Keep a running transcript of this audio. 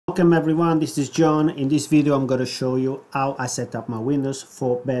Welcome everyone, this is John. In this video I'm going to show you how I set up my Windows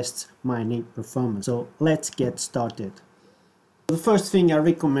for best mining performance. So let's get started. The first thing I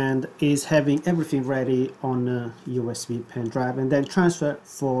recommend is having everything ready on a USB pen drive and then transfer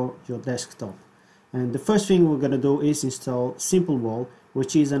for your desktop. And the first thing we're going to do is install SimpleWall,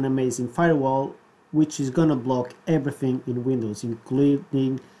 which is an amazing firewall which is going to block everything in Windows,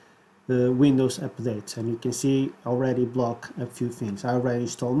 including Windows updates. And you can see already block a few things. I already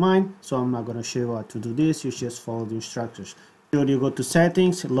installed mine, so I'm not going to show you how to do this. You just follow the instructions. You go to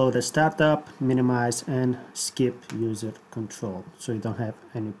settings, load a startup, minimize and skip user control so you don't have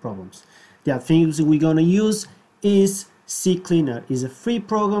any problems. The other things we're going to use is CCleaner. It's a free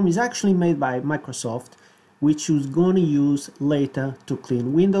program. It's actually made by Microsoft, which you're going to use later to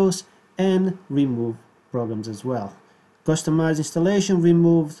clean Windows and remove programs as well. Customize installation,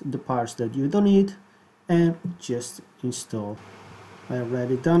 remove the parts that you don't need and just install. I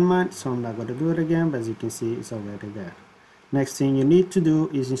already done mine, so I'm not going to do it again, but as you can see it's already there. Next thing you need to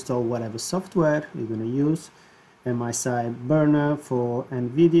do is install whatever software you're going to use. MSI Burner for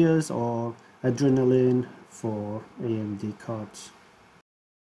NVIDIA's or Adrenaline for AMD cards.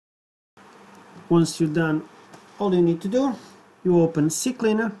 Once you're done, all you need to do, you open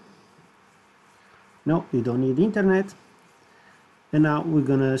CCleaner. No, you don't need internet. And now we're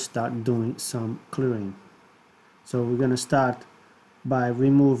gonna start doing some clearing. So we're gonna start by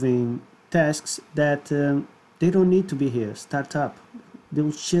removing tasks that they don't need to be here. Startup, they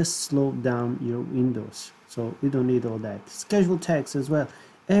will just slow down your Windows. So we don't need all that. Schedule tags as well.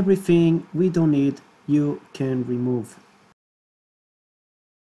 Everything we don't need, you can remove.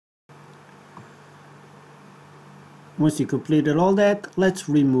 Once you completed all that, let's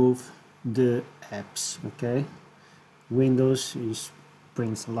remove the apps. Okay. Windows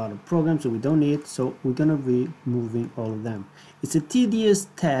brings a lot of programs that we don't need, so we're gonna be removing all of them. It's a tedious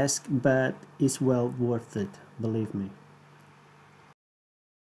task, but it's well worth it, believe me.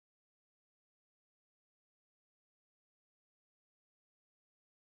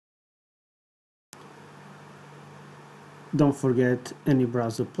 Don't forget any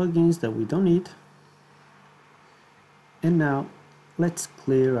browser plugins that we don't need. And now let's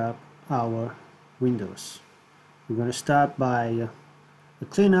clear up our Windows. We're going to start by a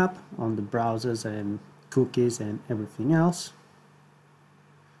cleanup on the browsers and cookies and everything else.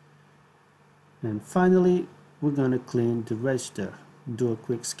 And finally, we're going to clean the register. Do a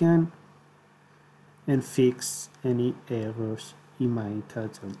quick scan and fix any errors you might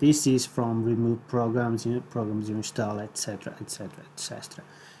encounter. This is from remove programs, programs you install, etc, etc, etc.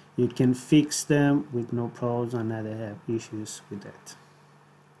 You can fix them with no problems and never have issues with that.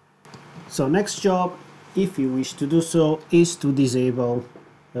 So next job, if you wish to do so, is to disable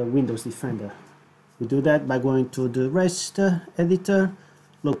Windows Defender. We do that by going to the register editor,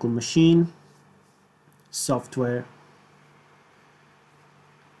 local machine, software,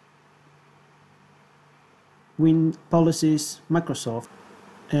 Win policies, Microsoft,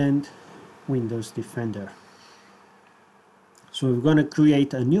 and Windows Defender. So we're going to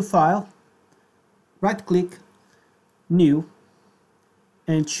create a new file, right click, new,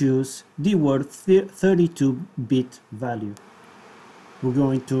 and choose the word 32-bit value. We're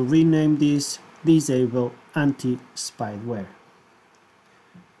going to rename this disable anti-spyware.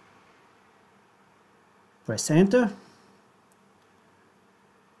 Press enter.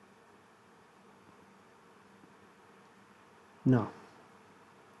 Now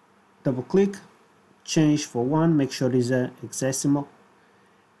double click, change for 1, make sure it's a hexadecimal,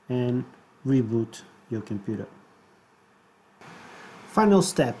 and reboot your computer. Final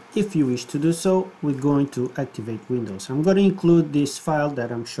step, if you wish to do so, we're going to activate Windows. I'm going to include this file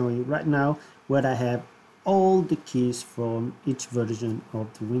that I'm showing you right now, where I have all the keys from each version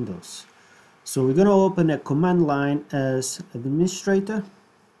of the Windows. So we're going to open a command line as administrator,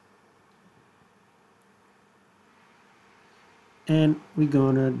 and we're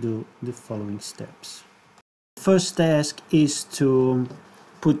going to do the following steps. First task is to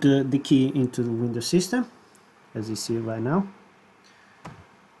put the key into the Windows system, as you see right now.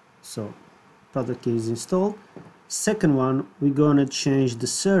 So product key is installed. Second one, we're going to change the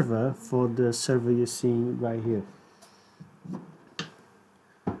server for the server you're seeing right here.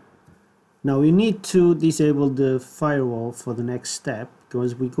 Now we need to disable the firewall for the next step,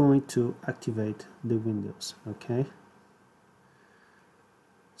 because we're going to activate the Windows. Okay,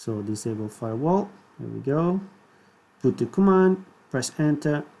 so disable firewall, there we go. Put the command, press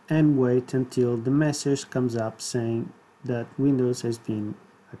enter, and wait until the message comes up saying that Windows has been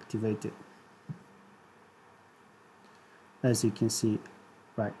activated, as you can see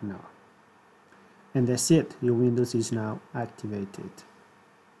right now. And that's it, your Windows is now activated.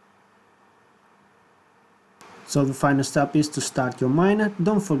 So the final step is to start your miner.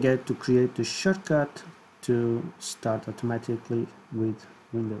 Don't forget to create a shortcut to start automatically with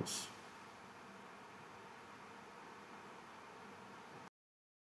Windows.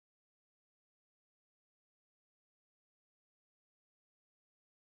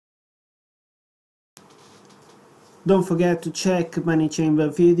 Don't forget to check many chamber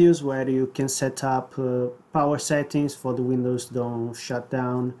videos where you can set up power settings for the Windows don't shut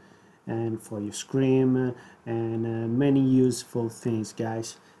down and for your screen and many useful things,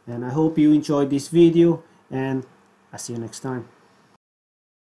 guys. And I hope you enjoyed this video, and I'll see you next time.